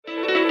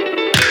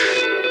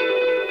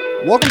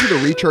Welcome to the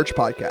Rechurch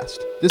Podcast.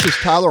 This is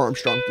Tyler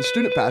Armstrong, the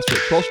student pastor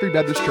at 12th Street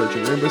Baptist Church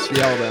in Rainbow City,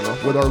 Alabama,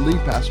 with our lead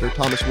pastor,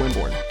 Thomas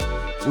Winborn.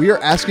 We are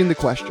asking the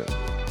question,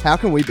 how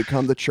can we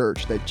become the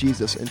church that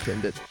Jesus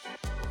intended?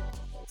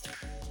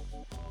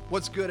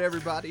 What's good,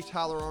 everybody?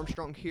 Tyler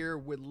Armstrong here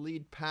with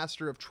lead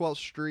pastor of 12th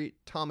Street,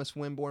 Thomas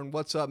Winborn.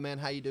 What's up, man?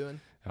 How you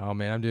doing? Oh,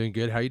 man, I'm doing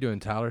good. How you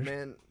doing, Tyler?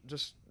 Man,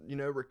 just,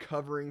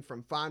 recovering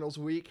from finals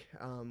week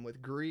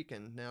with Greek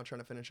and now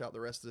trying to finish out the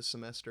rest of this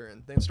semester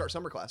and then start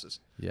summer classes.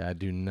 Yeah, I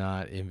do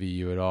not envy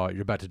you at all.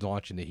 You're about to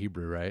launch into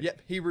Hebrew, right?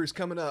 Yep, Hebrew's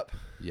coming up.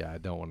 Yeah, I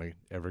don't want to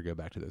ever go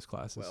back to those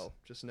classes. Well,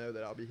 just know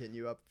that I'll be hitting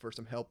you up for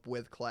some help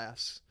with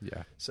class.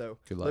 Yeah. So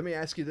Good luck. Let me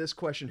ask you this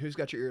question. Who's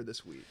got your ear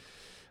this week?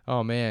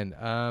 Oh,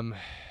 man.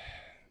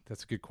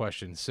 That's a good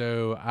question.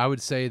 So I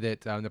would say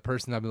that the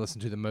person I've been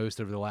listening to the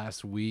most over the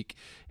last week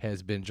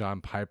has been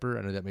John Piper.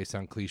 I know that may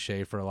sound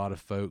cliche for a lot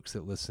of folks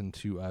that listen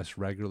to us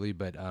regularly,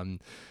 but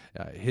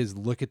his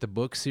Look at the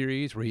Book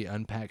series where he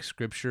unpacks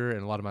scripture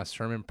and a lot of my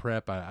sermon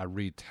prep, I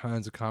read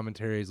tons of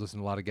commentaries,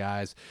 listen to a lot of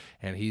guys,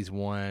 and he's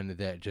one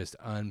that just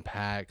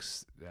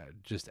unpacks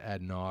just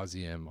ad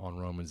nauseum on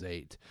Romans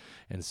 8.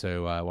 And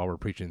so while we're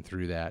preaching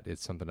through that,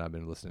 it's something I've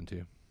been listening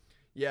to.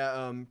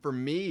 Yeah, for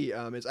me,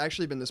 it's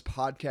actually been this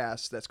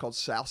podcast that's called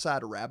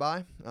Southside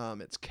Rabbi.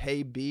 It's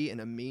KB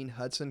and Amin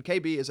Hudson.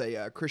 KB is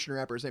a Christian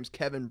rapper. His name's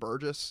Kevin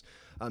Burgess.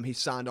 He's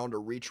signed on to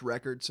Reach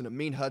Records, and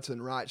Amin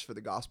Hudson writes for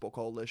the Gospel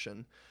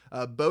Coalition.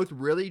 Both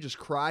really just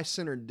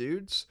Christ-centered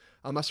dudes.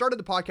 I started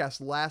the podcast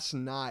last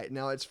night.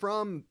 Now, it's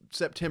from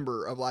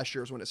September of last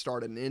year is when it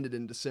started and ended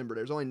in December.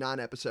 There's only 9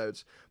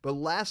 episodes. But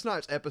last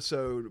night's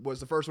episode was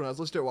the first one I was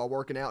listening to while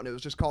working out, and it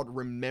was just called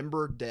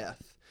Remember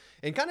Death.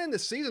 And kind of in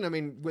this season, I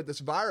mean, with this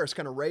virus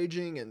kind of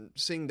raging and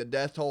seeing the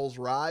death tolls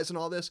rise and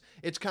all this,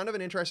 it's kind of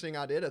an interesting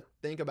idea to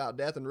think about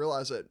death and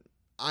realize that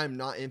I'm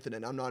not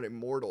infinite, I'm not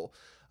immortal.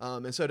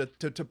 And so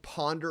to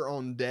ponder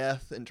on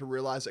death and to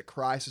realize that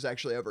Christ has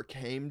actually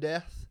overcame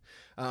death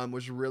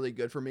was really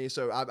good for me.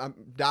 So I'm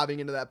diving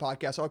into that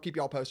podcast. I'll keep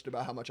y'all posted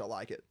about how much I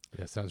like it.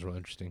 Yeah, sounds real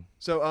interesting.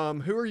 So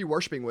who are you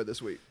worshiping with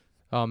this week?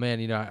 Oh,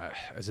 man,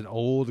 as an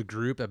old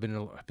group, I've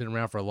been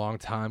around for a long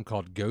time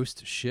called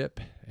Ghost Ship,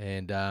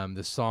 and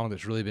the song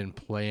that's really been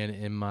playing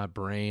in my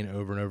brain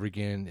over and over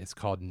again, it's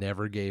called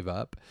Never Gave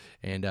Up,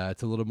 and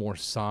it's a little more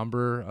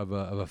somber of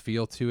a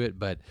feel to it,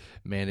 but,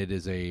 man, it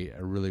is a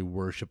really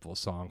worshipful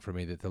song for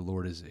me that the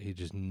Lord he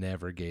just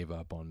never gave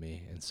up on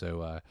me, and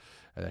so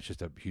that's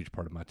just a huge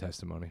part of my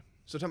testimony.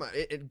 So talking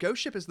about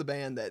Ghost Ship is the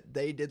band that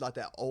they did like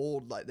that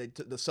old, like they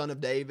took the Son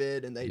of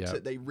David and they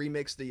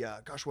remixed the,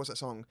 what's that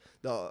song?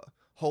 The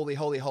Holy,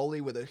 Holy,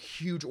 Holy with a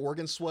huge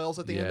organ swells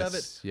at the end of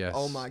it. Yes.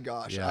 Oh my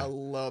gosh. Yeah. I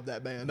love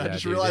that band. Yeah, I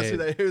just realized who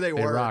they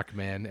were. They rock,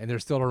 man. And they're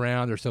still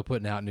around. They're still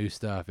putting out new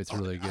stuff. It's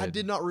really good. I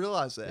did not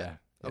realize that.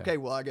 Yeah. Okay.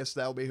 Well, I guess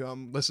that'll be who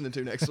I'm listening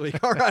to next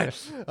week. All right.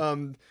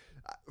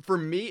 For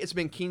me, it's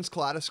been King's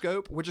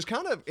Kaleidoscope, which is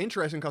kind of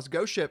interesting because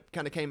Ghost Ship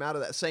kind of came out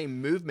of that same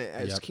movement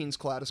as King's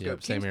Kaleidoscope.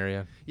 Yep, same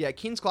area. Yeah,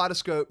 King's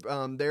Kaleidoscope,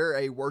 they're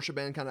a worship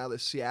band kind of out of the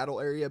Seattle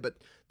area, but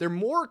they're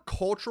more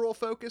cultural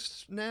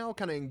focused now,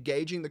 kind of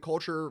engaging the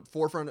culture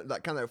forefront,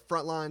 like kind of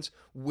front lines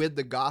with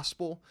the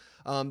gospel.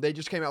 They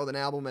just came out with an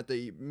album at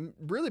the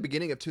really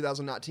beginning of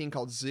 2019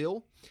 called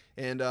Zeal.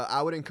 And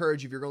I would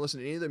encourage you, if you're going to listen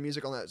to any of the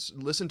music on that,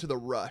 listen to The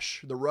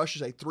Rush. The Rush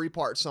is a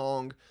 3-part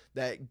song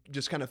that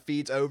just kind of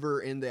feeds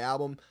over in the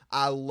album.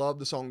 I love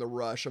the song The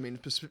Rush. I mean,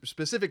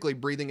 specifically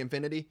Breathing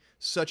Infinity.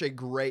 Such a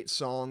great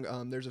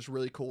song. There's this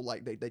really cool,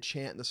 like, they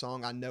chant in the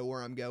song, I know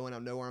where I'm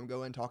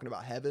going, talking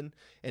about heaven.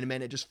 And,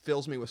 man, it just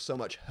fills me with so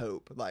much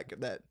hope, like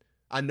that.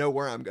 I know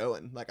where I'm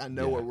going. Like, I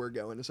know where we're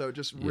going. And so it's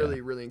just really,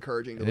 really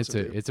encouraging to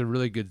listen to. It's a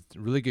really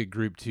good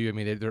group, too. I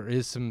mean, there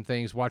is some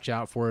things watch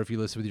out for if you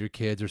listen with your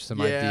kids. There's some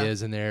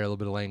ideas in there, a little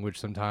bit of language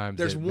sometimes.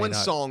 There's one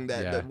song,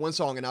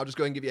 and I'll just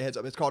go and give you a heads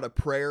up. It's called A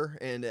Prayer,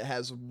 and it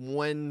has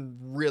one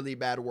really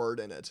bad word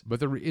in it.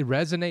 But it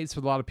resonates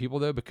with a lot of people,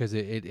 though, because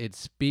it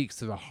speaks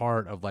to the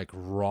heart of, like,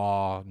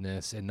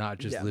 rawness and not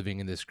just living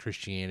in this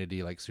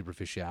Christianity, like,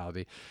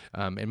 superficiality.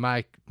 And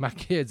my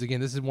kids, again,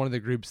 this is one of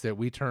the groups that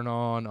we turn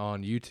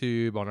on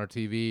YouTube, on our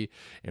TV,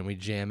 and we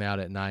jam out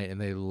at night, and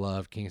they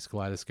love King's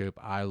Kaleidoscope.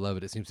 I love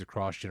it. It seems to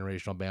cross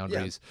generational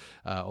boundaries.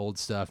 Old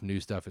stuff,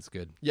 new stuff, it's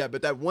good. Yeah,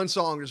 but that one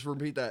song, just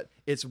repeat that.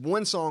 It's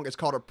one song, it's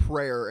called A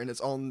Prayer, and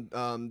it's on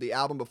the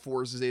album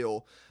before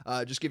Zeal.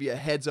 Just give you a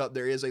heads up,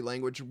 there is a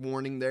language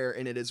warning there,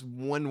 and it is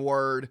one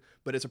word,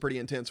 but it's a pretty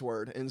intense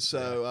word. And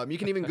so you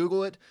can even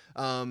Google it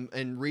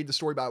and read the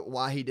story about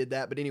why he did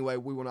that. But anyway,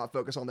 we will not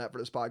focus on that for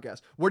this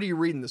podcast. What are you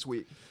reading this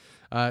week?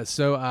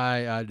 So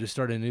I just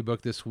started a new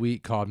book this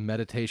week called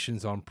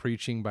Meditations on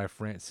Preaching by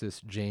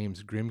Francis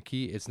James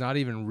Grimke. It's not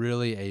even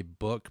really a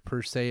book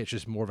per se. It's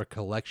just more of a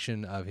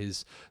collection of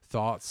his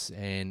thoughts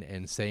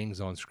and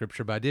sayings on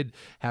Scripture. But I did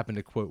happen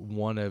to quote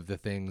one of the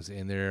things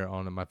in there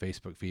on my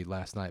Facebook feed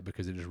last night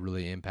because it just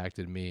really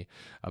impacted me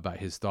about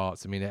his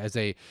thoughts. I mean, as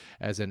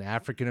an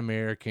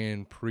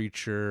African-American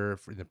preacher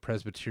in the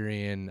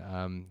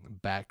Presbyterian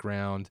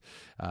background,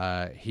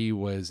 he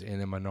was in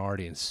a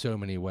minority in so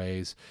many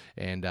ways.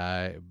 And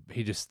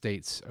he just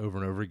states over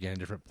and over again in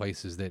different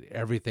places that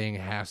everything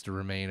has to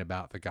remain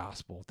about the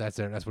gospel. That's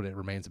what it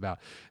remains about.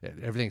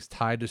 Everything's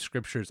tied to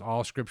Scripture. It's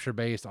all Scripture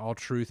based, all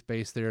truth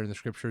based there in the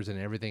Scriptures, and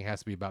everything has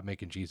to be about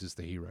making Jesus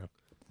the hero.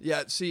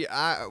 Yeah, see,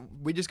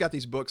 we just got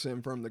these books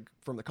in from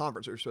the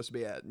conference we were supposed to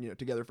be at,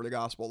 Together for the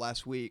Gospel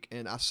last week,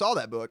 and I saw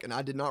that book and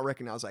I did not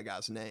recognize that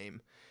guy's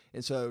name.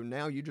 And so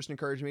now you just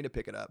encouraged me to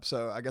pick it up.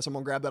 So I guess I'm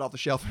going to grab that off the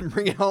shelf and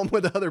bring it home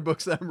with the other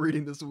books that I'm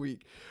reading this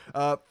week.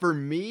 For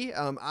me,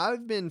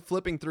 I've been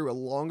flipping through A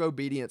Long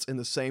Obedience in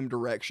the Same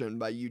Direction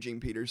by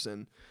Eugene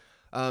Peterson.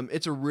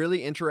 It's a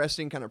really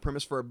interesting kind of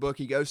premise for a book.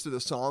 He goes through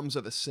the Psalms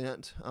of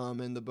Ascent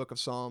in the book of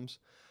Psalms.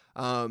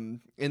 And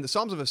the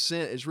Psalms of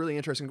Ascent is really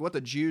interesting. What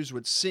the Jews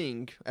would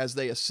sing as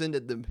they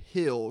ascended the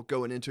hill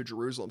going into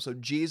Jerusalem. So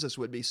Jesus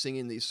would be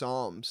singing these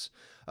Psalms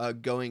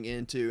going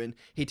into, and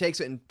he takes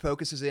it and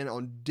focuses in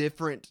on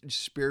different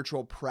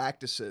spiritual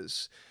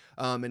practices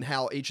and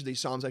how each of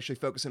these Psalms actually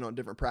focus in on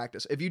different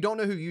practice. If you don't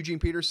know who Eugene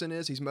Peterson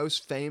is, he's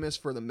most famous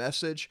for The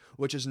Message,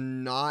 which is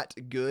not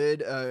good,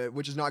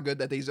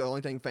 that he's the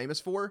only thing famous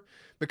for.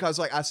 Because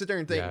I sit there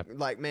and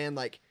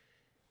think,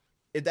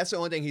 if that's the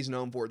only thing he's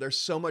known for, there's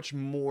so much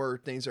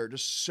more things that are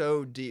just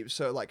so deep.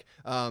 So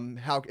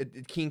how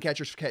King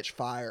Catchers Catch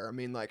Fire. I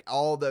mean,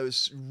 all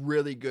those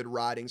really good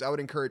writings. I would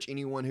encourage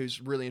anyone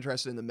who's really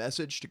interested in The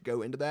Message to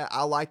go into that.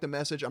 I like The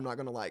Message. I'm not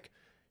going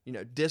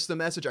to diss The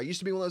Message. I used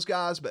to be one of those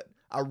guys, but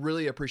I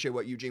really appreciate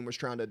what Eugene was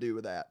trying to do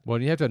with that.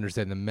 Well, you have to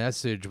understand The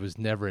Message was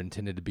never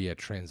intended to be a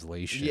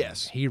translation.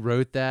 Yes. He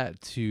wrote that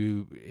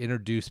to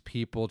introduce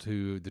people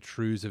to the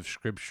truths of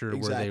Scripture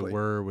where they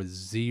were with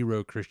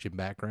zero Christian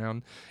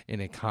background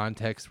in a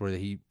context where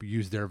he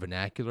used their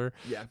vernacular.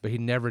 Yeah. But he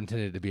never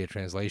intended it to be a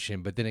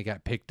translation. But then it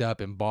got picked up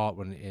and bought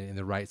and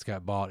the rights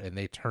got bought, and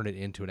they turned it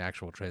into an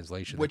actual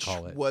translation. Which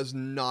was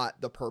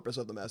not the purpose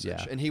of The Message.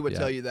 Yeah. And he would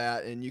tell you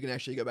that, and you can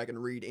actually go back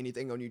and read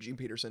anything on Eugene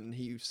Peterson, and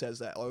he says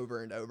that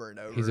over and over and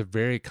over. He's a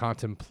very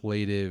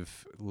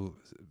contemplative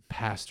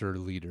pastor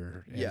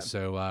leader, and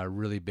so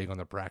really big on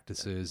the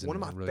practices. One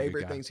and of my really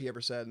favorite things he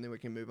ever said, and then we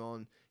can move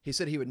on. He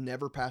said he would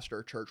never pastor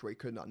a church where he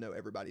could not know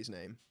everybody's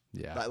name.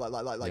 Yeah,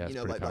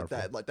 like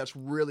that. Like that's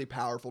really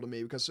powerful to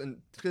me because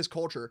in his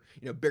culture,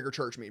 bigger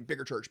church means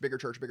bigger church, bigger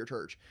church, bigger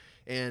church,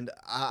 and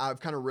I've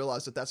kind of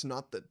realized that that's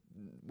not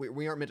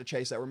we aren't meant to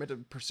chase that. We're meant to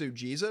pursue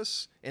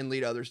Jesus and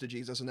lead others to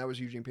Jesus, and that was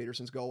Eugene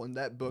Peterson's goal. And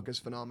that book is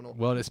phenomenal.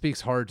 Well, it speaks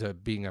hard to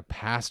being a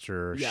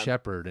pastor,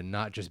 shepherd, and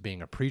not just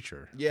being a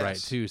preacher, right?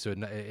 Too. So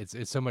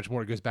it's so much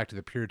more. It goes back to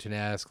the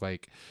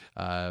Puritanesque,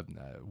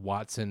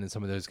 Watson and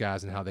some of those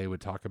guys, and how they would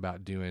talk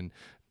about doing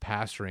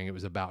pastoring. It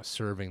was about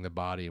serving the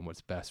body and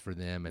what's best for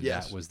them, and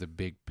that was the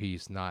big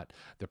piece, not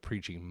the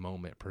preaching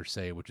moment per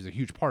se, which is a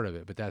huge part of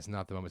it, but that's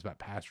not the moment. It's about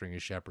pastoring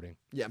and shepherding.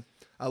 Yeah,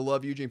 I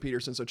love Eugene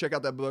Peterson, so check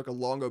out that book, A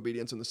Long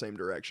Obedience in the Same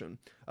Direction.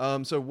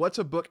 So what's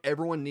a book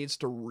everyone needs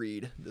to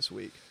read this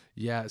week?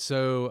 Yeah,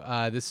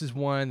 so this is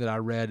one that I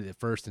read at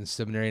first in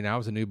seminary, and I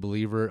was a new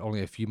believer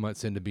only a few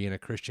months into being a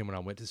Christian when I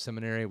went to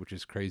seminary, which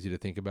is crazy to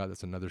think about.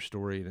 That's another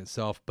story in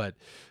itself. But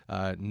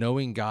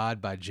Knowing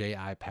God by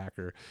J.I.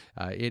 Packer.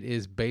 It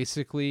is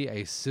basically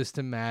a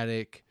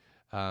systematic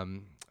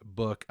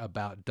book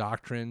about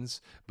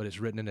doctrines, but it's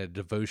written in a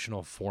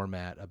devotional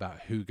format about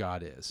who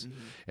God is.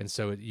 Mm-hmm. And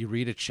so you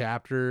read a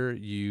chapter,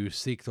 you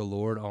seek the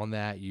Lord on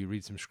that, you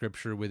read some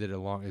scripture with it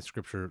along, it's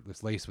scripture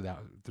that's laced with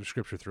the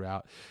scripture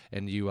throughout,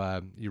 and you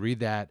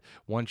read that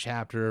one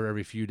chapter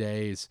every few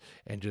days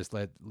and just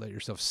let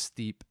yourself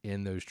steep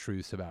in those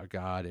truths about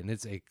God. And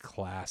it's a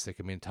classic.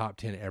 I mean, top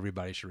 10,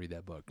 everybody should read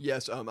that book.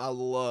 Yes, I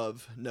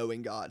love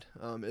Knowing God.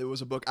 It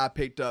was a book I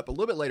picked up a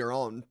little bit later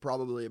on,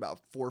 probably about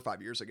 4 or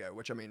 5 years ago,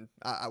 which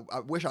I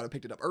wish I'd have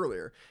picked it up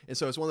earlier. And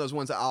so it's one of those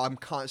ones that I'm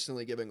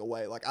constantly giving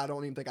away. I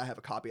don't even think I have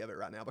a copy of it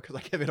right now because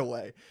I give it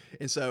away.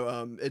 And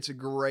so it's a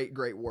great,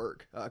 great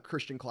work,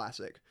 Christian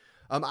classic.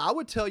 I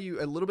would tell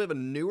you a little bit of a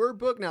newer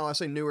book. Now, I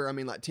say newer, I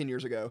mean 10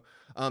 years ago.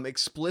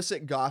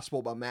 Explicit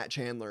Gospel by Matt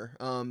Chandler.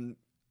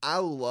 I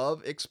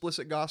love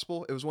Explicit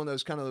Gospel. It was one of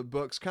those kind of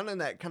books, kind of in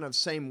that kind of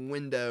same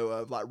window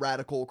of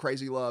radical,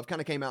 crazy love, kind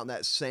of came out in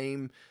that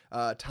same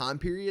time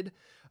period.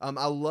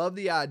 I love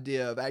the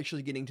idea of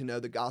actually getting to know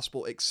the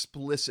gospel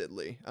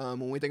explicitly.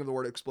 When we think of the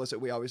word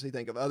explicit, we obviously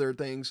think of other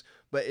things,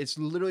 but it's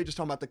literally just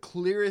talking about the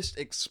clearest,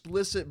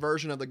 explicit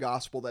version of the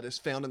gospel that is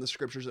found in the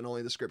scriptures and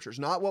only the scriptures.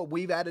 Not what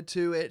we've added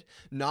to it,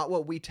 not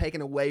what we've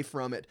taken away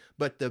from it,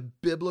 but the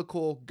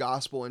biblical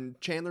gospel. And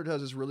Chandler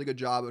does this really good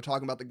job of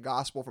talking about the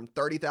gospel from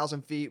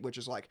 30,000 feet, which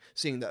is like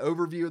seeing the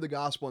overview of the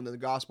gospel, and then the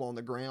gospel on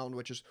the ground,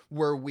 which is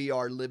where we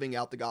are living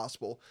out the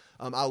gospel.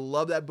 I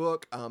love that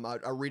book. I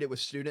read it with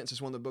students.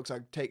 It's one of the books I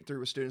take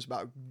through with students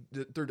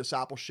through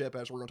discipleship,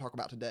 as we're going to talk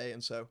about today.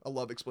 And so I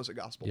love Explicit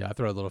Gospel. Yeah, I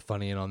throw a little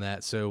funny in on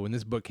that. So when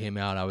this book came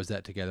out. I was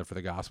at Together for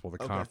the Gospel, the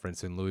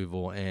conference in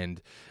Louisville,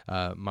 and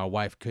my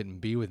wife couldn't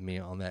be with me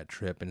on that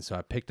trip, and so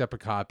I picked up a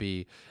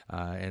copy,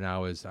 and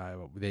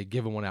they'd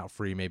given one out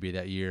free maybe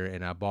that year,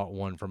 and I bought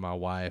one for my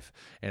wife,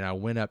 and I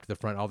went up to the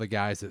front. All the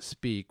guys that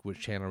speak, which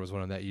Chandler was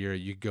one of that year,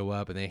 you go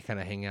up and they kind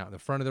of hang out in the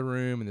front of the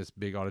room in this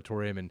big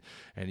auditorium,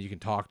 and you can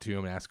talk to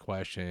them and ask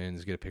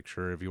questions, get a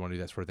picture if you want to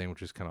do that sort of thing, which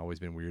has kind of always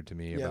been weird to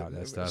me about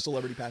that stuff.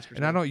 Celebrity pastors.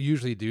 And I don't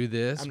usually do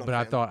this, but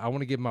I thought I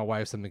want to give my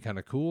wife something kind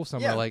of cool. So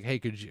I'm like, hey,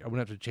 I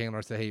went up to Chandler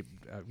and said, hey,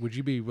 would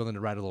you be willing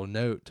to write a little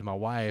note to my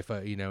wife,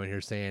 in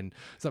here saying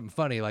something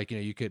funny, like,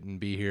 you couldn't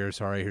be here.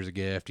 Sorry, here's a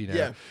gift,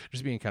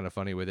 just being kind of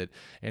funny with it.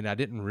 And I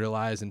didn't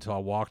realize until I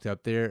walked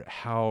up there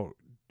how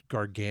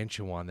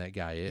gargantuan that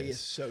guy is. He is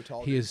so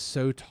tall. He is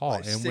so tall.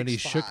 Like and when he 6'5".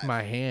 shook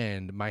my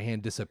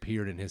hand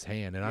disappeared in his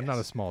hand. And I'm not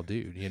a small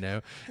dude,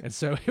 And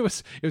so it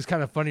was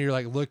kind of funny. You're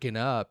like looking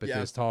up at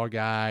this tall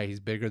guy. He's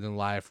bigger than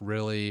life,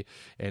 really.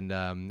 And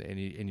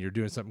you're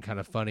doing something kind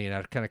of funny. And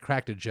I kind of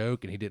cracked a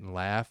joke and he didn't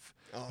laugh.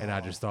 And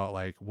I just thought,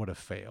 like, what a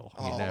fail,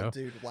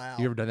 dude, wow.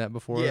 You ever done that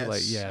before?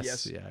 Yes.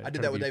 Yeah. I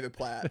did that with David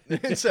Platt.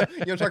 And so,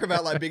 talk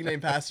about like big name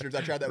pastors.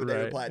 I tried that with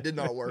David Platt. It did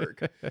not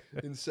work.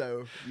 And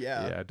so,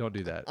 Yeah, don't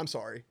do that. I'm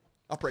sorry.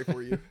 I'll pray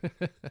for you.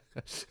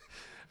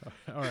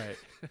 All right.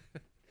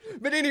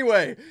 But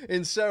anyway,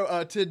 and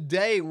so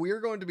today we're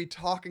going to be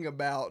talking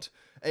about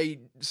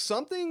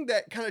something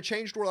that kind of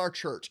changed with our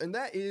church, and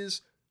that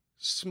is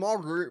small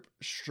group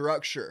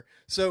structure.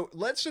 So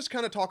let's just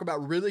kind of talk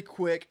about really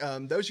quick.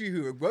 Those of you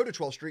who go to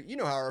 12th Street, you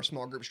know how our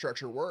small group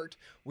structure worked.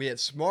 We had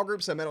small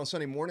groups that met on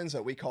Sunday mornings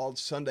that we called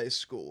Sunday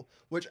school,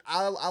 which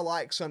I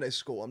like Sunday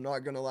school. I'm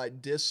not going to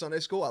like diss Sunday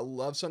school. I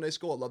love Sunday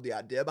school. I love the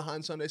idea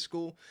behind Sunday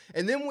school.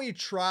 And then we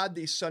tried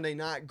these Sunday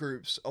night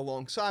groups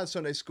alongside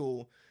Sunday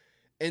school.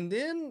 And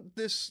then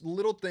this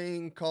little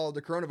thing called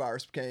the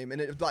coronavirus came, and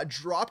it like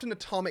dropped an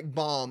atomic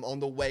bomb on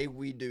the way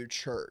we do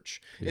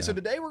church. Yeah. And so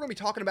today we're going to be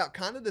talking about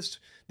kind of this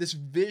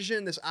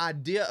vision, this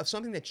idea of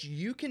something that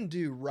you can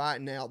do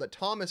right now that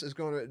Thomas has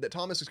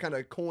kind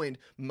of coined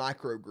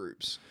micro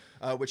groups,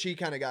 which he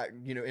kind of got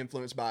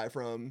influenced by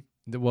from.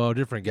 Well,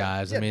 different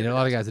guys. I mean, there are a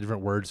lot of guys have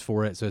different words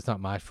for it, so it's not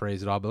my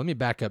phrase at all. But let me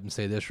back up and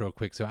say this real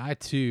quick. So I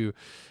too,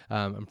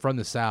 I'm from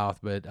the South,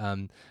 but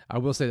I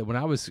will say that when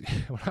I was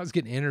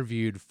getting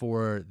interviewed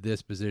for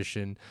this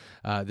position,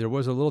 there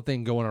was a little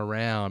thing going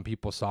around.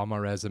 People saw my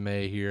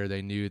resume here.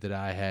 They knew that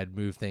I had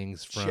moved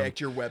things from.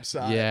 Checked your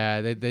website.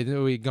 Yeah, they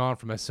knew we'd gone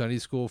from a Sunday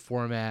school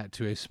format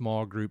to a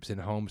small groups and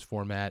homes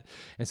format,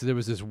 and so there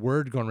was this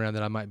word going around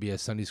that I might be a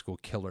Sunday school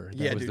killer.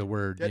 That was the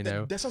word.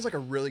 That sounds like a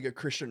really good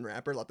Christian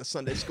rapper, like the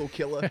Sunday school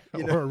killer,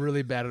 or a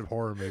really bad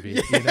horror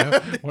movie,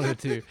 one of the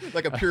two,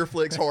 like a Pure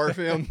Flix horror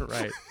film,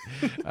 right?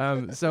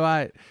 So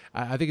I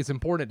think it's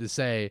important to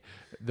say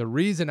the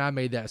reason I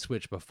made that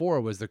switch before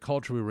was the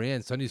culture we were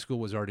in. Sunday school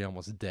was already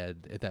almost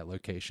dead at that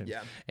location,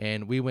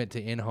 and we went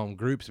to in-home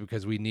groups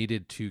because we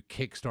needed to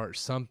kickstart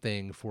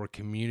something for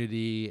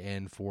community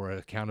and for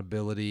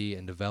accountability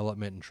and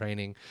development and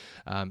training.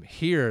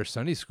 Here,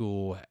 Sunday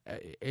school,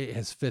 it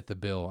has fit the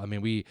bill. I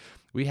mean,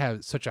 we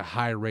have such a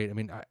high rate. I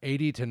mean,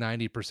 80 to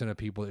 90% of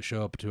people that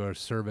show up to our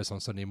service on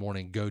Sunday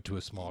morning go to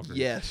a small group.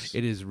 Yes.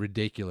 It is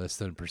ridiculous,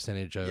 the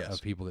percentage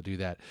of people that do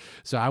that.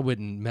 So I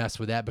wouldn't mess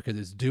with that because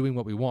it's doing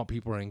what we want.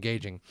 People are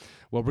engaging.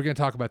 What we're going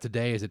to talk about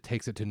today is it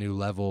takes it to a new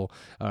level,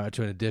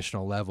 to an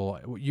additional level.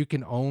 You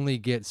can only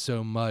get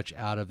so much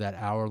out of that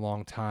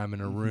hour-long time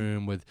in a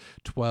room with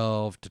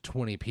 12 to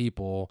 20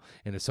 people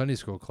in a Sunday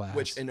school class.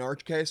 Which, in our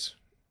case,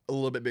 a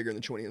little bit bigger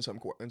than 20 in some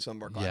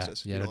of our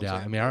classes. Yeah, no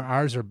doubt. I mean,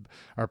 ours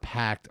are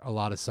packed a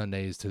lot of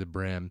Sundays to the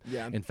brim.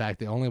 Yeah. In fact,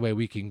 the only way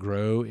we can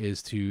grow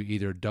is to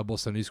either double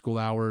Sunday school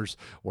hours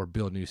or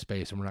build new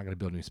space, and we're not going to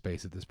build new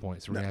space at this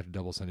point, so we're going to have to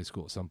double Sunday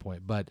school at some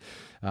point. But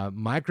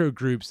micro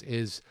groups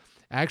is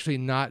actually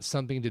not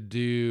something to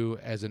do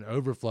as an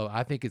overflow.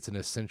 I think it's an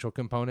essential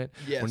component.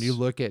 Yes. When you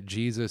look at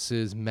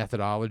Jesus's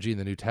methodology in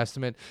the New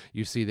Testament,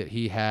 you see that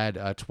he had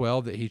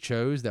 12 that he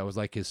chose. That was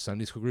like his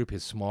Sunday school group,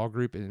 his small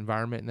group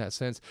environment in that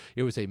sense.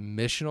 It was a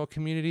missional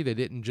community. They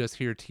didn't just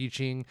hear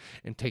teaching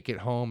and take it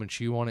home and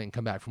chew on it and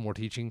come back for more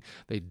teaching.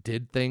 They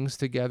did things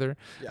together.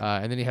 Yeah.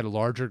 And then he had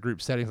larger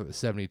group settings like the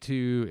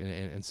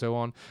 72 and so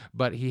on.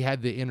 But he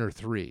had the inner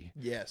three.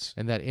 Yes.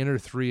 And that inner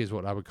three is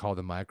what I would call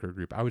the micro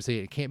group. I would say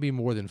it can't be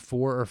more than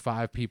 4 or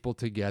 5 people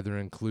together,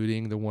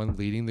 including the one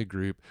leading the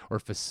group or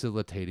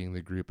facilitating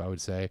the group, I would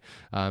say.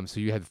 So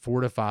you had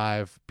 4 to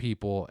 5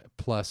 people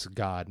plus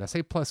God. And I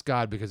say plus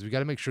God because we got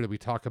to make sure that we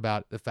talk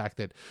about the fact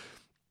that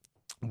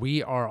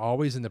we are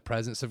always in the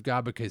presence of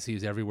God because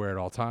he's everywhere at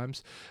all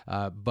times.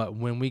 But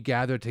when we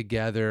gather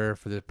together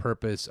for the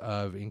purpose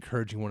of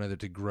encouraging one another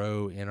to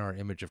grow in our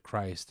image of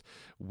Christ,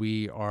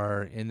 we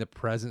are in the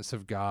presence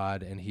of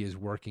God and he is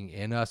working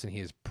in us and he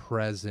is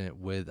present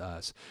with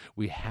us.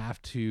 We have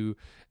to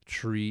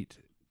treat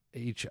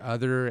each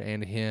other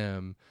and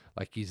him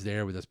like he's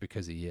there with us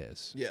because he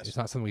is. Yes. It's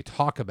not something we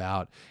talk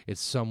about.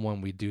 It's someone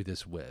we do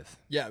this with.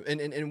 Yeah,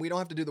 and we don't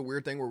have to do the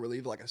weird thing where we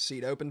leave like a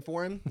seat open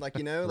for him, like,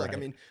 you know, like, Right. I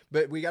mean,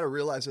 but we got to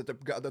realize that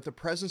the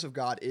presence of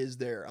God is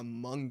there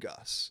among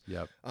us.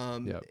 Yep.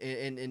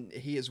 And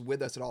he is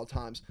with us at all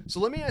times. So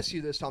let me ask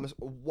you this, Thomas: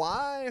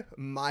 why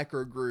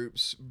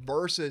microgroups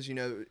versus, you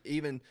know,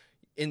 even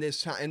in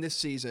this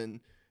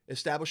season,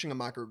 establishing a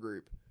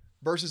microgroup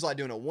versus like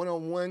doing a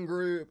one-on-one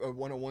group,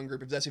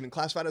 if that's even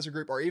classified as a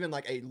group, or even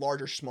like a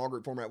larger small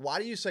group format? Why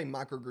do you say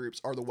microgroups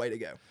are the way to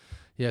go?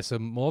 Yeah, so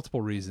multiple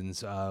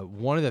reasons.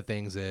 One of the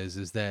things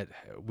is that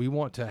we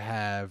want to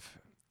have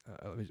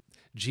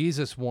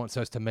Jesus wants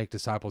us to make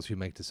disciples who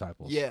make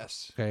disciples.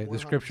 Yes. Okay, the 100%.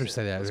 scriptures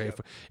say that. Let's Okay?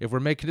 go. If we're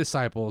making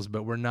disciples,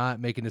 but we're not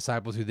making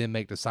disciples who then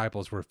make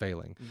disciples, we're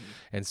failing. Mm-hmm.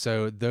 And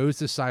so those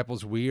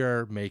disciples we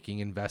are making,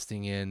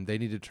 investing in, they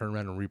need to turn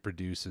around and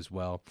reproduce as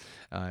well.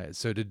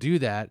 So to do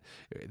that,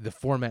 the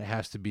format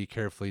has to be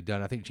carefully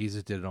done. I think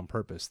Jesus did it on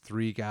purpose.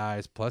 3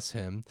 guys plus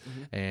him.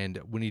 Mm-hmm. And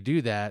when you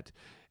do that,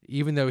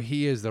 even though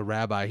he is the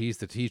rabbi, he's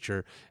the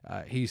teacher,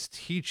 he's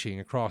teaching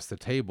across the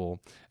table.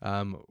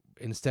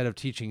 Instead of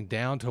teaching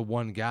down to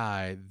one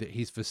guy, that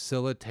he's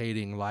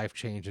facilitating life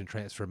change and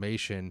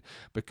transformation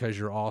because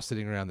you're all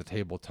sitting around the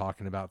table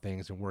talking about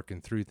things and working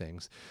through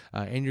things.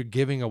 And you're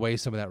giving away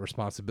some of that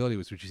responsibility,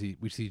 which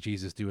we see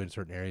Jesus do in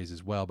certain areas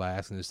as well by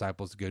asking the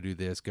disciples to go do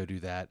this, go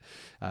do that.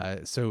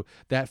 So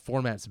that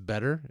format's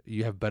better.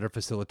 You have better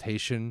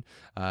facilitation.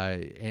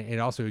 And it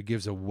also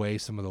gives away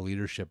some of the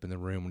leadership in the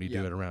room when you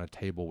do it around a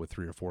table with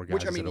 3 or 4 guys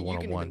Which, I instead mean, of you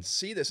can one-on-one. even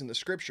see this in the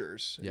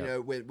scriptures, Yeah. you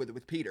know,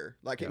 with Peter.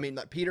 Like, Yeah. I mean,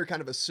 like Peter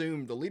kind of assumed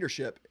the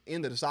leadership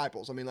in the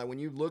disciples. I mean, like when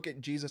you look at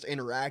Jesus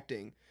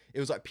interacting, it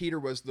was like Peter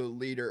was the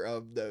leader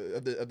of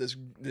this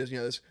you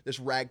know, this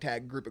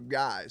ragtag group of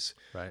guys,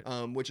 Right.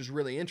 Which is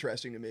really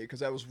interesting to me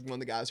because that was one of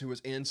the guys who was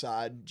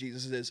inside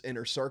Jesus's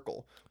inner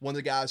circle. One of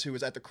the guys who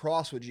was at the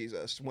cross with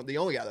Jesus, the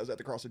only guy that was at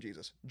the cross with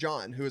Jesus,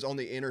 John, who was on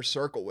the inner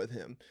circle with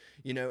him,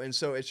 you know. And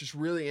so it's just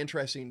really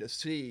interesting to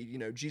see, you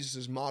know,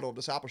 Jesus's model of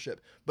discipleship.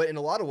 But in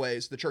a lot of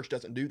ways, the church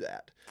doesn't do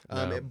that.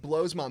 No. It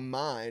blows my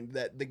mind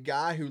that the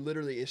guy who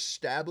literally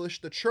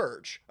established the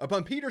church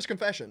upon Peter's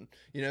confession,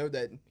 you know,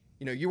 that,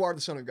 you know, you are the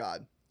Son of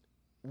God,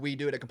 we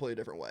do it a completely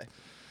different way.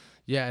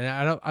 Yeah,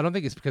 and I don't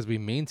think it's because we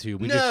mean to.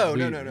 No.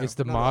 It's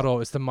the Not at model.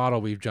 all. It's the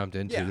model we've jumped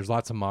into. Yeah. There's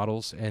lots of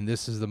models, and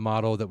this is the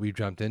model that we've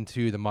jumped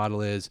into. The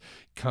model is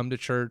come to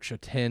church,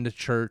 attend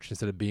church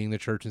instead of being the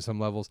church in some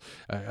levels.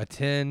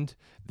 Attend,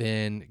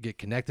 then get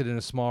connected in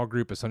a small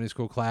group, a Sunday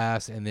school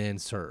class, and then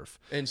serve.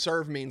 And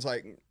serve means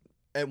like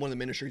at one of the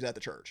ministries at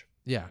the church.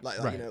 Yeah,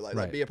 Like, right, you know, like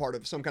right. be a part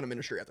of some kind of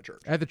ministry at the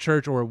church. At the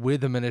church or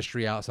with the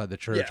ministry outside the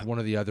church, Yeah. one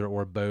or the other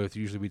or both.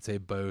 Usually we'd say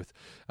both.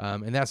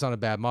 And that's not a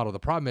bad model. The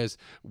problem is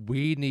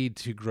we need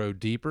to grow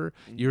deeper.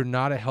 You're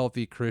not a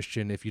healthy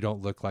Christian if you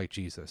don't look like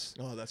Jesus,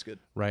 Oh, that's good.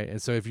 right? And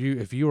so if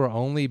you are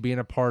only being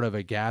a part of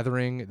a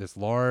gathering that's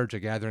large, a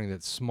gathering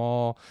that's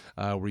small,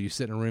 where you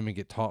sit in a room and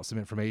get taught some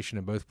information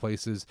in both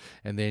places,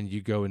 and then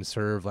you go and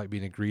serve like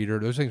being a greeter,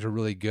 those things are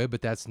really good,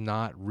 but that's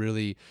not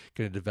really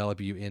going to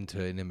develop you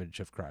into an image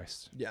of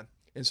Christ. Yeah.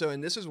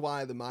 And this is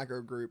why the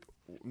micro group,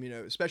 you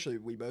know, especially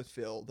we both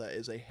feel that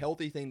is a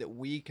healthy thing that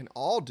we can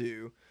all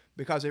do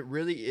because it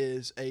really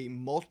is a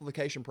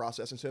multiplication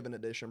process instead of an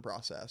addition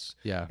process.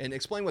 Yeah. And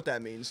explain what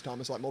that means,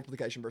 Thomas, like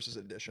multiplication versus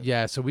addition.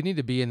 Yeah, so we need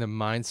to be in the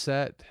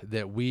mindset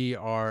that we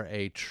are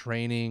a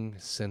training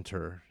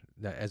center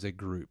as a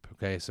group.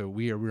 Okay, so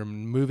we're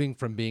moving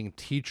from being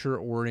teacher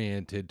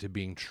oriented to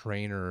being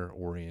trainer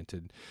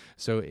oriented.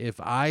 So if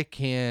I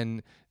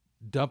can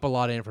dump a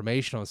lot of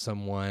information on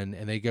someone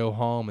and they go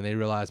home and they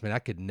realize, man, I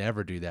could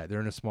never do that. They're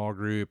in a small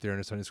group, they're in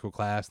a Sunday school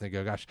class, and they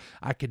go, gosh,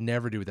 I could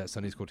never do what that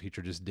Sunday school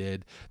teacher just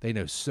did. They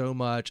know so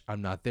much.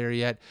 I'm not there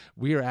yet.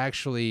 We are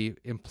actually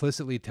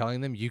implicitly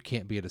telling them you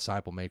can't be a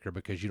disciple maker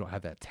because you don't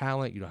have that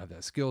talent, you don't have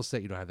that skill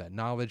set, you don't have that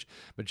knowledge.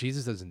 But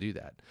Jesus doesn't do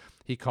that.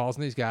 He calls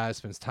on these guys,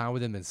 spends time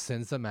with them, and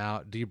sends them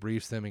out,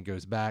 debriefs them, and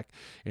goes back.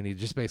 And he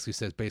just basically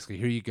says,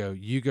 here you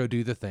go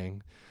do the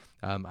thing.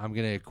 I'm going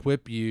to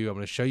equip you. I'm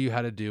going to show you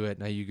how to do it.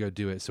 Now you go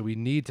do it. So we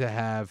need to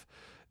have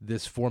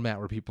this format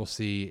where people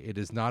see it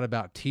is not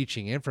about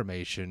teaching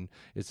information.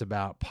 It's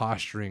about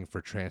posturing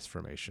for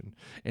transformation.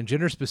 And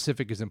gender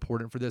specific is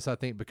important for this, I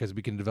think, because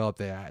we can develop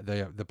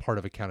the part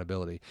of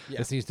accountability. Yeah.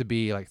 This needs to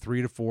be like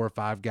 3 to 4 or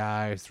 5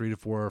 guys, 3 to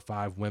 4 or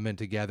 5 women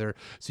together.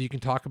 So you can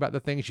talk about the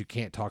things you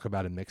can't talk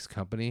about in mixed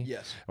company.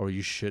 Yes. Or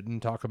you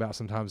shouldn't talk about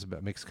sometimes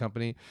about mixed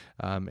company,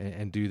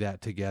 and do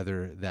that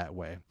together that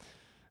way.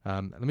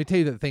 Let me tell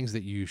you the things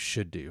that you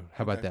should do.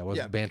 How about that?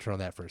 Let's banter on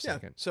that for a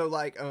second. So,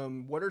 like,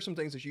 what are some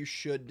things that you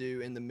should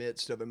do in the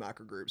midst of a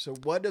microgroup? So,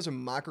 what does a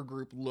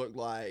microgroup look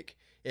like?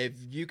 If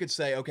you could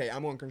say, okay,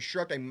 I'm going to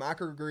construct a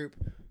microgroup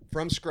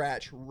from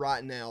scratch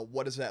right now,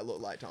 what does that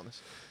look like,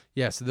 Thomas?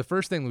 Yeah, so the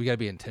first thing, we got to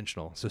be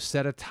intentional. So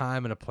set a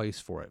time and a place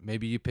for it.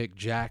 Maybe you pick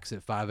Jack's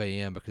at 5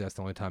 a.m. because that's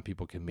the only time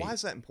people can meet. Why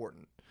is that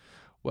important?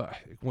 Well,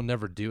 we'll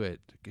never do it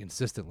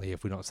consistently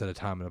if we don't set a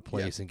time and a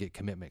place and get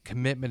commitment.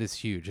 Commitment is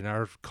huge. In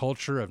our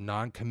culture of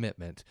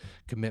non-commitment,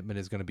 commitment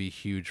is going to be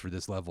huge for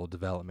this level of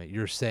development.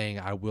 You're saying,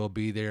 I will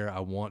be there. I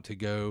want to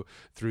go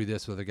through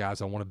this with the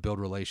guys. I want to build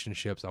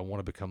relationships. I want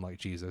to become like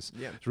Jesus.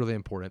 Yeah. It's really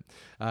important.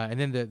 And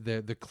then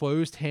the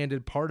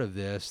closed-handed part of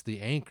this,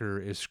 the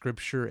anchor, is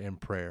scripture and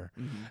prayer.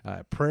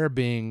 Prayer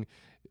being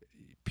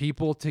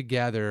people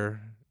together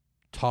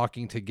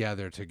talking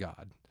together to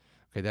God.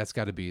 Okay, that's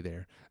got to be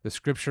there. The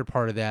scripture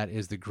part of that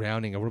is the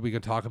grounding of what are we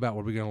going to talk about?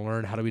 What are we going to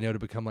learn? How do we know to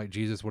become like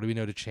Jesus? What do we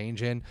know to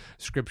change in?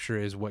 Scripture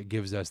is what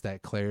gives us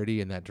that clarity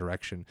and that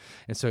direction.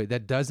 And so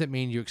that doesn't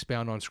mean you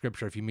expound on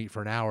scripture if you meet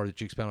for an hour, that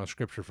you expound on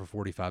scripture for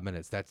 45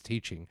 minutes. That's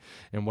teaching.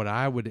 And what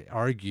I would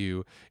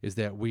argue is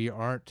that we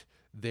aren't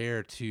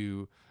there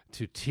to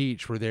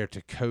teach, we're there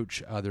to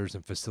coach others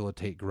and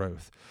facilitate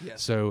growth.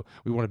 Yes. So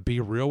we want to be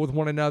real with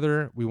one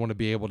another. We want to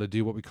be able to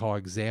do what we call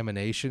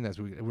examination.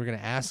 We're going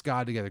to ask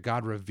God together,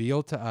 God,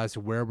 reveal to us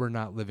where we're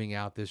not living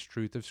out this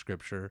truth of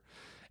Scripture,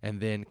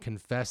 and then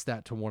confess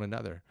that to one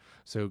another.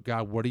 So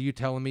God, what are you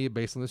telling me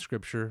based on the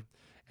Scripture?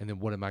 And then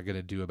what am I going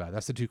to do about it?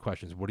 That's the two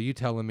questions. What are you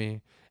telling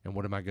me, and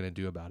what am I going to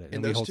do about it?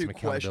 And we those hold two some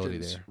accountability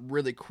questions, there.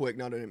 really quick,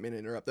 not a minute to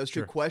interrupt. Those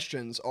Sure. two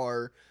questions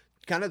are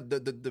kind of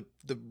the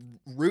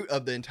root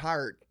of the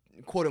entire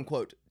quote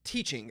unquote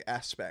teaching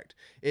aspect.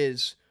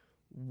 Is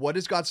what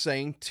is God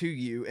saying to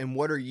you, and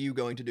what are you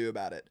going to do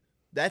about it?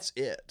 That's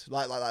it.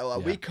 Like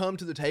we come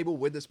to the table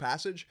with this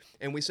passage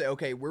and we say,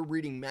 okay, we're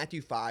reading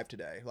Matthew 5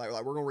 today. Like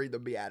we're going to read the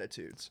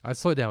Beatitudes. I'd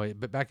slow down, wait,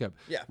 but back up.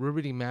 Yeah. We're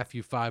reading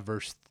Matthew 5,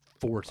 verse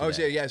 4 today. Oh,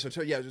 so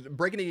yeah. So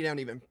breaking it down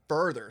even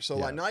further. So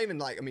like, not even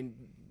like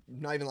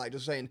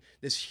just saying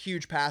this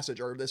huge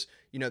passage or this,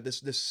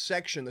 this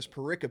section, this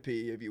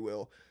pericope, if you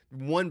will,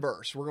 one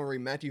verse. We're going to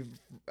read Matthew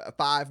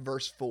 5,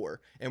 verse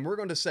 4. And we're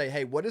going to say,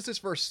 hey, what is this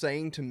verse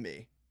saying to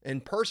me?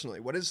 And personally,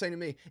 what is it saying to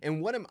me?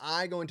 And what am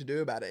I going to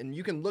do about it? And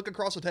you can look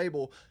across the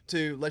table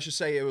to, let's just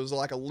say it was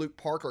like a Luke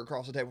Parker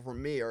across the table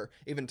from me, or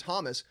even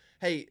Thomas.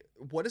 Hey,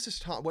 what is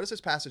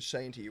this passage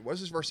saying to you? What is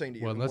this verse saying to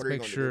you? Well, let's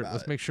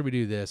make sure we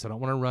do this. I don't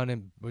want to run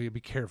and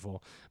be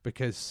careful,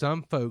 because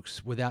some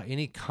folks, without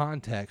any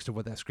context of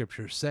what that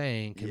scripture is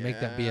saying, can make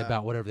that be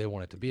about whatever they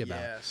want it to be about.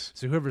 Yes.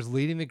 So whoever's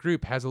leading the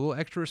group has a little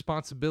extra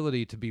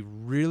responsibility to be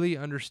really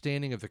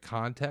understanding of the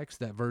context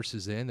that verse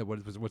is in, that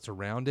what's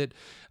around it,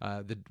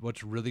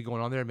 what's really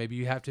going on there. Maybe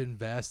you have to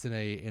invest in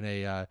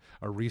a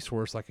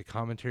resource like a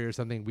commentary or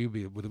something. We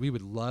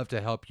would love to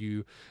help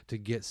you to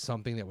get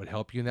something that would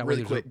help you in that way.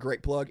 Really quick,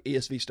 great plug.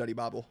 ESV Study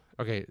Bible.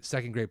 Okay,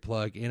 second great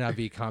plug,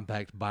 NIV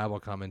Compact Bible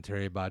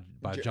Commentary by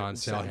John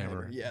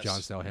Sailhammer. Yes. John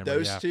Sailhammer.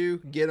 Those two,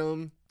 get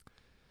them,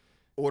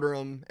 order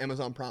them,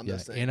 Amazon Prime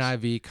those things.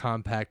 NIV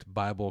Compact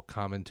Bible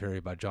Commentary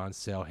by John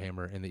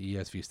Sailhammer in the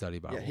ESV Study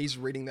Bible. Yeah, he's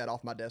reading that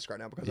off my desk right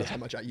now because that's how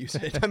much I use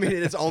it. I mean,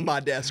 it's on my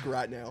desk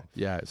right now.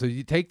 Yeah, so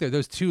you take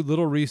those two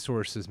little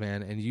resources,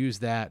 man, and use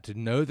that to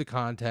know the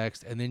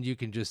context, and then you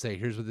can just say,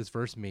 here's what this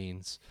verse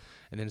means.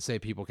 And then say,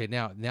 people, okay,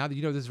 now that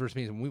you know what this verse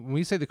means, when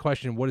we say the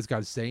question, what is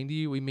God saying to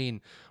you, we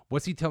mean,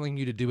 what's he telling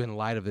you to do in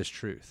light of this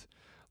truth?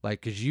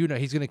 Like, because he's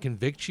going to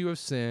convict you of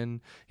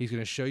sin. He's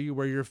going to show you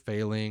where you're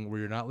failing, where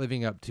you're not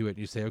living up to it. And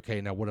you say, okay,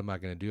 now what am I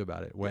going to do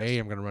about it? Well,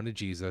 I'm going to run to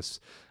Jesus.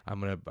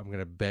 I'm going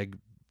to beg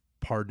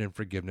pardon and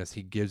forgiveness.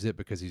 He gives it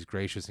because he's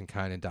gracious and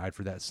kind and died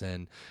for that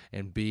sin.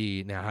 And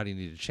B, now how do you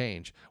need to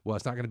change? Well,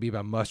 it's not going to be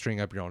by mustering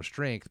up your own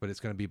strength, but it's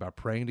going to be by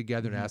praying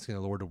together and asking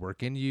the Lord to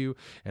work in you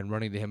and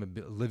running to him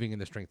and living in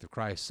the strength of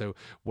Christ. So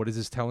what is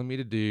this telling me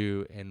to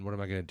do, and what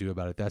am I going to do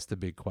about it? That's the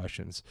big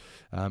questions.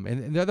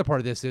 And the other part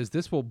of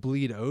this will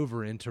bleed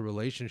over into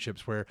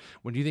relationships where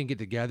when you then get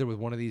together with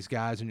one of these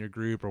guys in your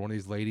group or one of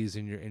these ladies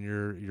in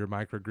your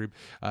micro group,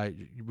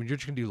 when you're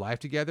just going to do life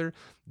together,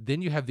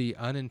 then you have the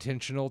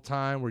unintentional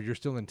time where you're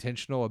still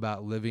intentional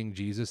about living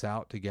Jesus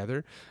out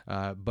together,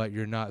 but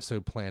you're not so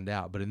planned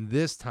out. But in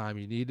this time,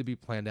 you need to be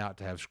planned out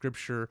to have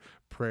scripture,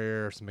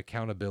 prayer, some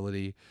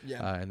accountability,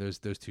 and those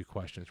two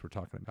questions we're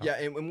talking about. Yeah,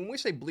 and when we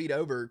say bleed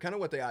over, kind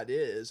of what the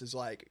idea is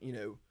like,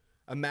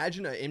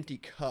 imagine an empty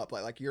cup,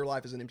 like your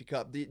life is an empty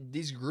cup.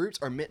 These groups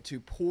are meant to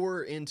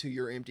pour into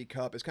your empty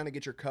cup. It's kind of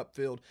get your cup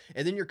filled,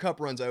 and then your cup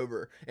runs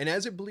over. And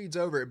as it bleeds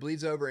over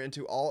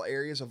into all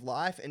areas of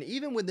life, and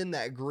even within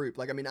that group.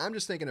 Like, I mean, I'm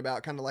just thinking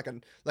about kind of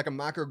like a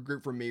micro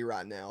group for me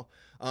right now.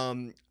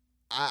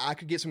 I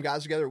could get some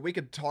guys together. We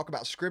could talk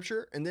about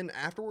scripture, and then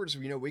afterwards,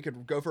 we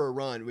could go for a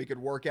run. We could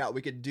work out.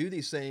 We could do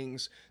these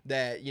things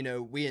that,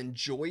 we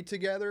enjoy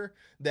together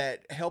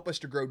that help us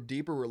to grow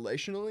deeper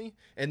relationally,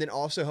 and then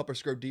also help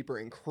us grow deeper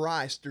in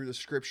Christ through the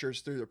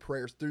scriptures, through the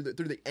prayers, through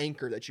the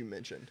anchor that you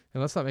mentioned. And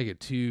let's not make it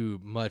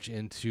too much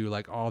into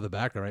like all the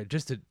background,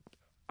 right?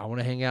 I want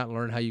to hang out and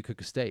learn how you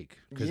cook a steak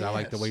because I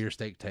like the way your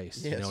steak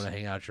tastes. Yes. I want to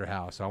hang out at your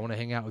house. I want to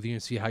hang out with you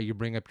and see how you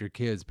bring up your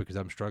kids because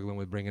I'm struggling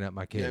with bringing up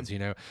my kids.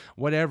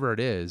 Whatever it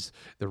is,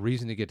 the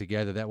reason to get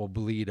together, that will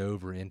bleed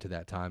over into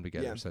that time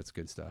together. Yeah. So that's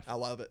good stuff. I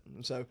love it.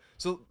 So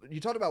you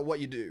talked about what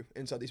you do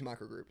inside these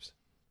micro groups.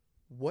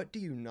 What do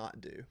you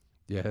not do?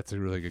 Yeah, that's a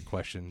really good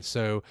question.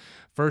 So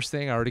first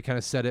thing, I already kind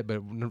of said it,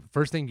 but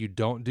first thing you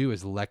don't do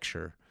is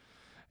lecture.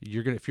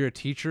 If you're a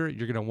teacher,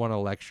 you're gonna want to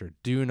lecture.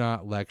 Do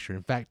not lecture.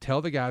 In fact,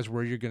 tell the guys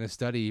where you're gonna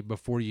study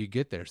before you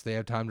get there, so they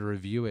have time to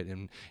review it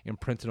and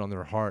imprint it on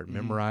their heart,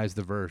 memorize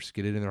the verse,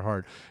 get it in their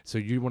heart. So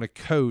you want to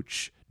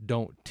coach,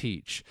 don't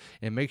teach.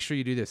 And make sure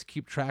you do this.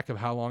 Keep track of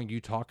how long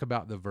you talk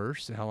about the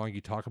verse and how long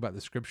you talk about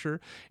the scripture.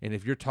 And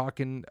if you're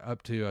talking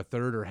up to a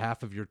third or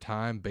half of your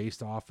time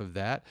based off of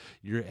that,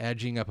 you're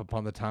edging up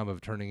upon the time of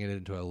turning it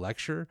into a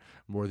lecture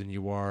more than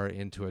you are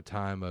into a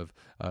time of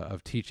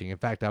teaching. In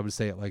fact, I would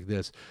say it like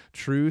this: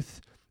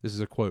 truth, this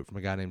is a quote from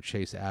a guy named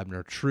Chase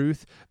Abner,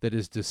 truth that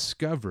is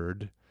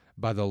discovered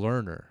by the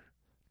learner.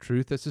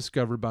 Truth that's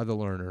discovered by the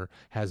learner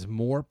has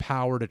more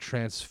power to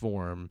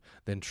transform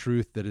than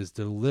truth that is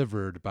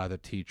delivered by the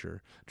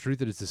teacher. Truth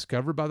that is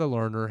discovered by the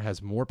learner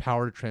has more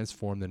power to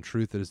transform than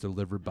truth that is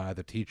delivered by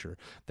the teacher.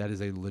 That is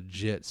a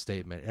legit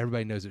statement.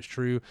 Everybody knows it's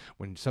true.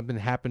 When something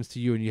happens to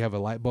you and you have a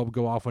light bulb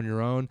go off on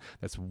your own,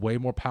 that's way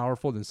more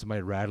powerful than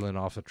somebody rattling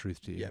off the truth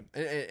to you.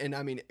 Yeah, and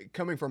I mean,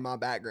 coming from my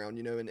background,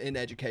 in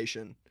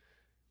education,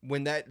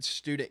 when that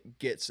student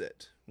gets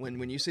it,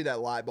 when you see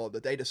that light bulb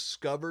that they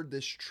discovered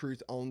this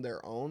truth on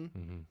their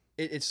own,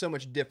 it's so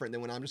much different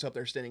than when I'm just up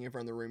there standing in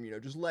front of the room,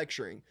 just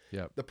lecturing.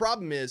 Yep. The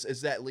problem is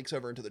that leaks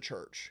over into the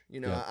church.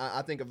 Yep.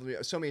 I think of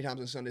so many times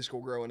in Sunday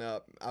school growing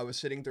up, I was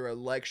sitting through a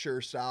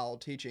lecture style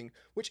teaching,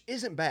 which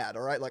isn't bad.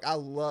 All right. Like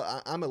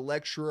I'm a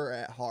lecturer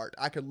at heart.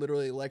 I could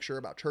literally lecture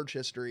about church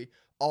history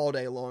all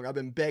day long. I've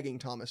been begging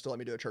Thomas to let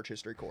me do a church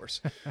history course.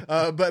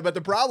 But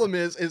the problem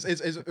is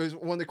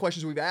one of the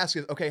questions we've asked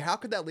is, okay, how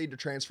could that lead to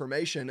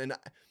transformation? And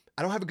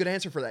I don't have a good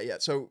answer for that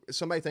yet. So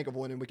somebody think of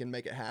one and we can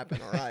make it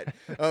happen. All right.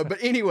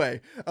 But anyway,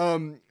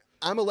 I'm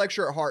a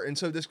lecturer at heart. And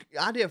so this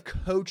idea of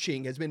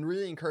coaching has been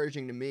really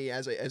encouraging to me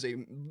as a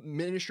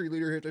ministry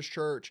leader here at this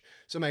church,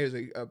 somebody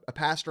who's a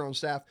pastor on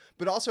staff,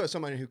 but also as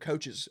somebody who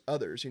coaches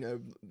others,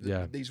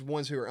 these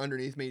ones who are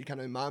underneath me, kind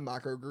of in my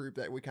micro group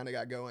that we kind of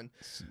got going.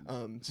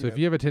 So if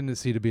you have a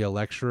tendency to be a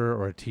lecturer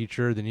or a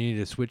teacher, then you need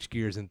to switch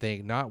gears and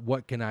think, not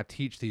what can I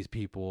teach these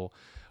people?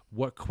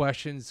 What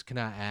questions can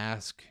I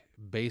ask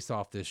based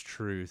off this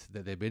truth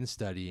that they've been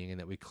studying and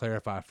that we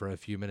clarify for a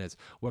few minutes?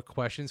 What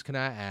questions can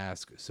I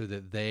ask so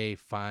that they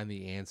find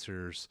the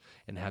answers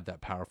and have that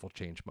powerful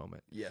change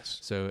moment? Yes.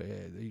 So,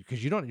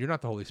 because you're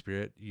not the Holy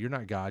Spirit, you're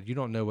not God, you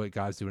don't know what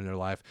God's doing in their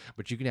life,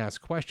 but you can ask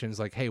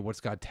questions like, hey, what's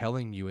God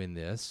telling you in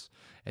this?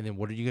 And then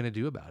what are you going to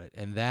do about it?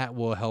 And that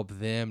will help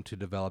them to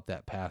develop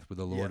that path with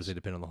the Lord as they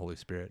depend on the Holy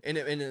Spirit. And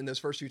in those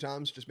first few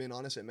times, just being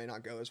honest, it may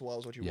not go as well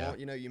as what you want.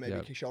 You may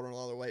be shouldering a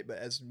lot of weight, but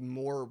as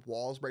more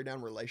walls break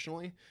down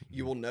relationally,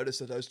 you will notice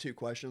that those two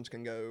questions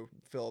can go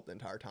fill up the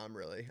entire time,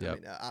 really. I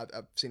mean,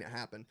 I've seen it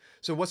happen.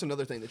 So what's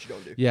another thing that you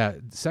don't do? Yeah.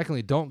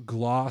 Secondly, don't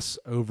gloss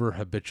over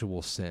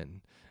habitual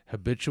sin.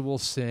 Habitual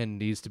sin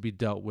needs to be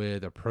dealt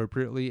with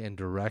appropriately and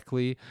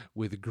directly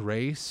with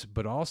grace,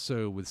 but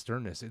also with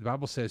sternness. The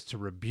Bible says to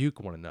rebuke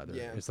one another.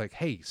 Yeah. It's like,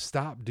 hey,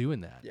 stop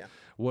doing that. Yeah.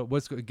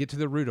 Get to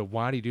the root of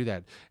why do you do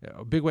that?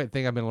 A big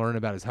thing I've been learning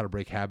about is how to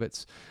break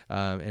habits,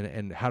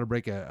 and how to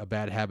break a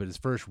bad habit is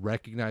first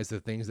recognize the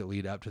things that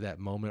lead up to that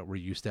moment where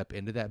you step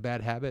into that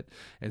bad habit.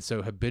 And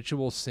so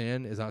habitual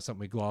sin is not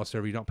something we gloss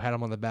over. You don't pat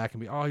them on the back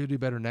and be, oh, you'll do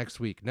better next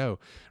week. No,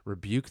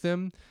 rebuke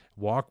them,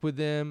 walk with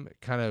them,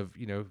 kind of,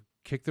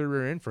 kick their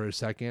rear end for a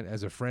second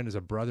as a friend, as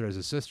a brother, as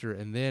a sister,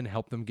 and then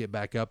help them get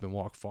back up and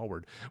walk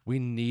forward. We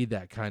need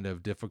that kind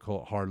of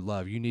difficult, hard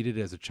love. You need it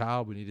as a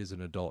child. We need it as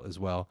an adult as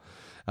well.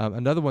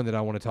 Another one that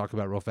I want to talk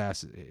about real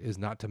fast is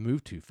not to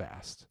move too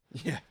fast.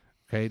 Yeah.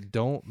 Okay.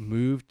 Don't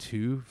move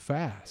too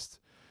fast.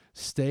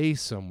 Stay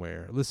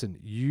somewhere. Listen,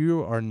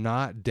 you are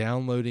not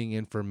downloading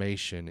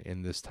information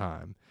in this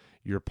time.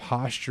 You're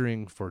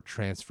posturing for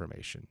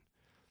transformation.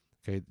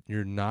 Okay,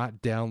 you're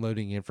not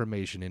downloading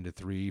information into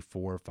 3,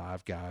 4,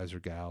 5 guys or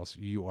gals.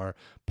 You are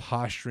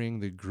posturing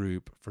the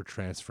group for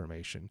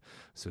transformation.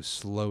 So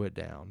slow it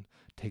down.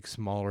 Take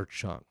smaller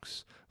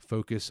chunks.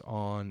 Focus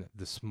on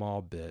the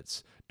small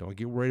bits. Don't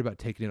get worried about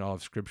taking in all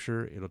of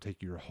Scripture. It'll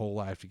take you your whole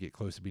life to get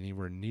close to being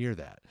anywhere near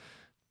that.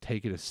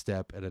 Take it a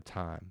step at a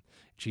time.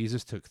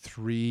 Jesus took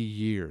 3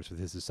 years with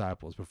his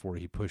disciples before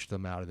he pushed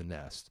them out of the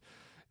nest.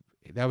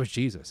 That was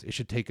Jesus. It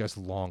should take us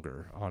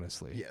longer,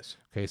 honestly. Yes.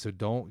 Okay, so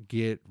don't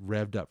get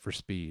revved up for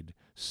speed.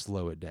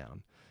 Slow it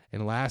down.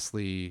 And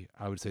lastly,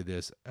 I would say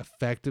this.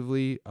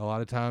 Effectively, a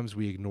lot of times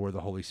we ignore the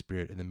Holy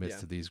Spirit in the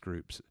midst of these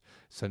groups.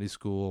 Sunday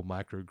school,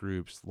 micro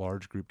groups,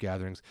 large group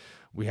gatherings.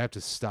 We have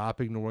to stop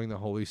ignoring the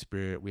Holy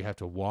Spirit. We have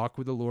to walk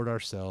with the Lord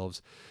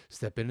ourselves,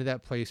 step into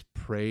that place,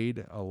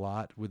 prayed a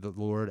lot with the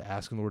Lord,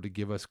 asking the Lord to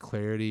give us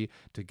clarity,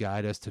 to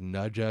guide us, to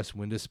nudge us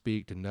when to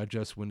speak, to nudge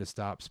us when to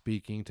stop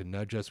speaking, to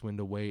nudge us when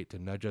to wait, to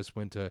nudge us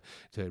when to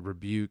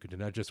rebuke, to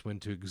nudge us when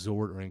to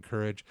exhort or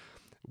encourage.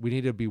 We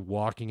need to be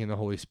walking in the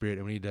Holy Spirit,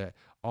 and we need to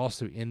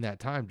also, in that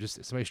time,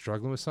 just somebody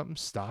struggling with something,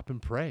 stop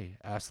and pray.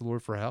 Ask the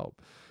Lord for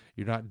help.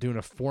 You're not doing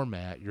a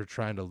format. You're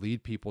trying to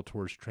lead people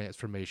towards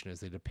transformation as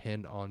they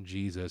depend on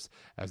Jesus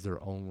as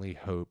their only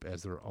hope,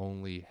 as their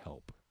only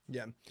help.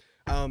 Yeah.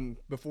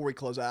 Before we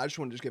close out, I just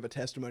want to just give a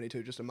testimony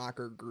to just a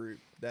micro group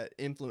that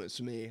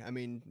influenced me. I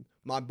mean,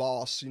 my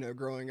boss,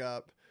 growing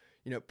up,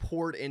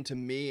 poured into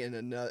me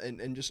and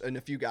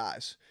a few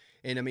guys.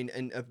 And I mean,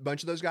 and a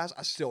bunch of those guys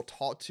I still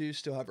talk to,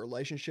 still have a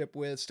relationship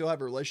with, still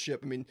have a relationship.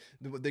 I mean,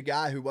 the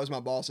guy who was my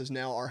boss is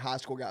now our high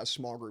school guy's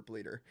small group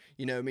leader.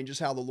 I mean, just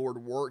how the Lord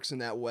works in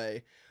that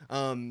way.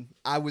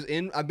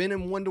 I've been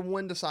in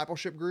one-to-one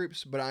discipleship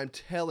groups, but I'm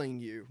telling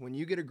you, when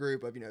you get a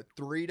group of,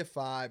 3 to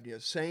 5,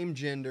 same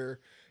gender,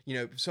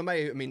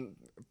 somebody, I mean,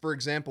 for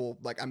example,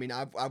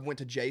 I've went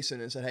to Jason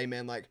and said, hey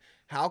man,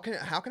 how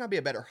can I be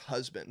a better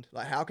husband?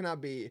 How can I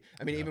be,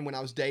 even when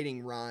I was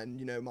dating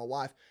Ryan, my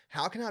wife,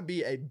 how can I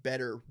be a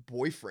better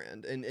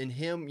boyfriend? And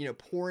him,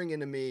 pouring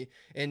into me.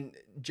 And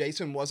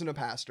Jason wasn't a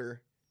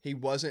pastor. He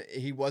wasn't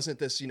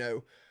this,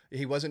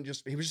 he was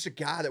just a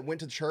guy that went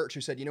to church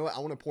who said, you know what, I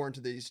want to pour into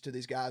these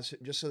guys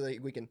just so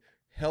that we can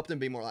help them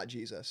be more like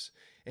Jesus.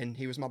 And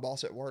he was my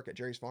boss at work at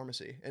Jerry's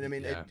Pharmacy. And I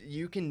mean,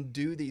 you can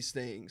do these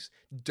things.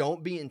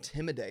 Don't be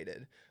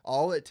intimidated.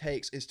 All it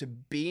takes is to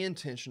be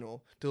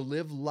intentional, to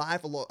live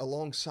life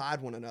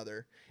alongside one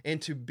another,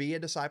 and to be a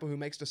disciple who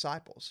makes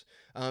disciples.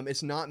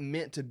 It's not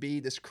meant to be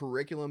this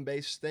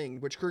curriculum-based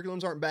thing, which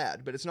curriculums aren't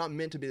bad, but it's not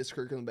meant to be this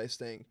curriculum-based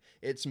thing.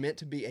 It's meant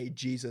to be a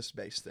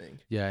Jesus-based thing.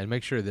 Yeah, and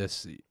make sure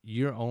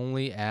you're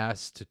only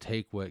asked to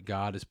take what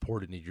God has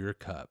poured into your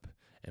cup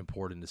and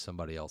poured into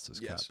somebody else's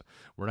cup.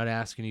 We're not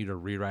asking you to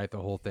rewrite the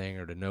whole thing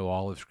or to know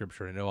all of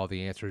Scripture, to know all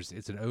the answers.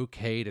 It's an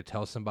okay to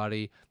tell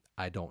somebody,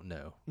 I don't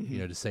know,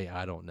 to say,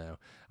 I don't know.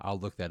 I'll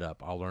look that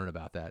up. I'll learn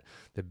about that.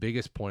 The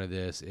biggest point of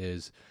this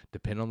is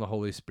depend on the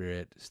Holy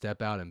Spirit,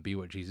 step out and be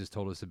what Jesus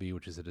told us to be,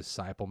 which is a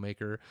disciple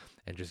maker,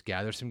 and just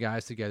gather some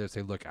guys together and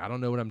say, look, I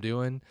don't know what I'm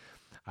doing.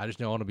 I just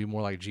know I want to be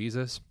more like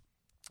Jesus.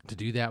 To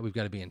do that, we've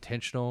got to be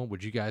intentional.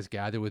 Would you guys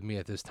gather with me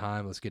at this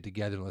time? Let's get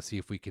together and let's see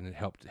if we can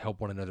help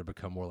one another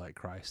become more like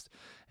Christ.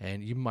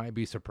 And you might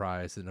be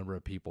surprised the number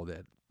of people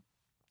that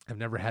have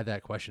never had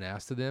that question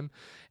asked to them.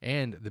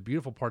 And the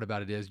beautiful part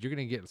about it is you're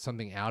going to get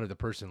something out of the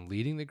person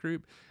leading the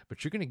group,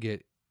 but you're going to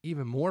get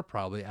even more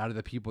probably out of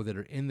the people that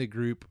are in the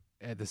group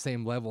at the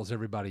same level as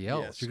everybody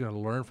else. Yes. You're going to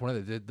learn from one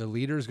another. The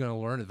leader is going to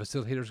learn, the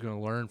facilitator is going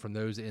to learn from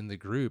those in the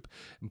group,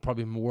 and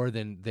probably more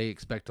than they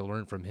expect to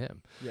learn from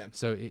him. Yeah.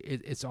 So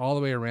it's all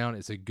the way around.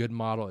 It's a good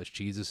model. It's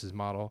Jesus's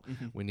model.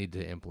 Mm-hmm. We need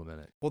to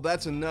implement it. Well,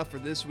 that's enough for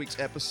this week's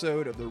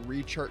episode of the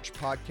Rechurch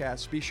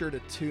Podcast. Be sure to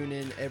tune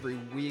in every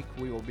week.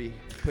 We will be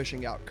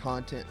pushing out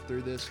content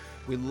through this.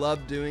 We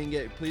love doing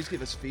it. Please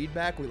give us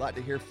feedback. We like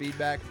to hear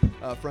feedback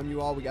from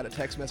you all. We got a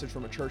text message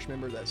from a church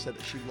member that said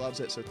that she loves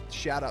it. So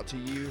shout out to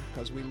you,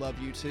 because we love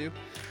you too.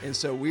 And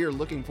so we are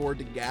looking forward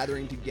to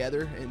gathering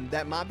together, and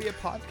that might be a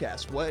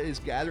podcast. What is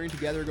gathering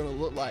together going to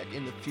look like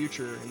in the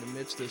future in the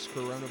midst of this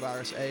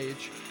coronavirus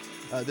age?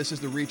 This is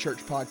the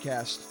Rechurch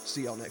Podcast.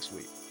 See y'all next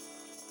week.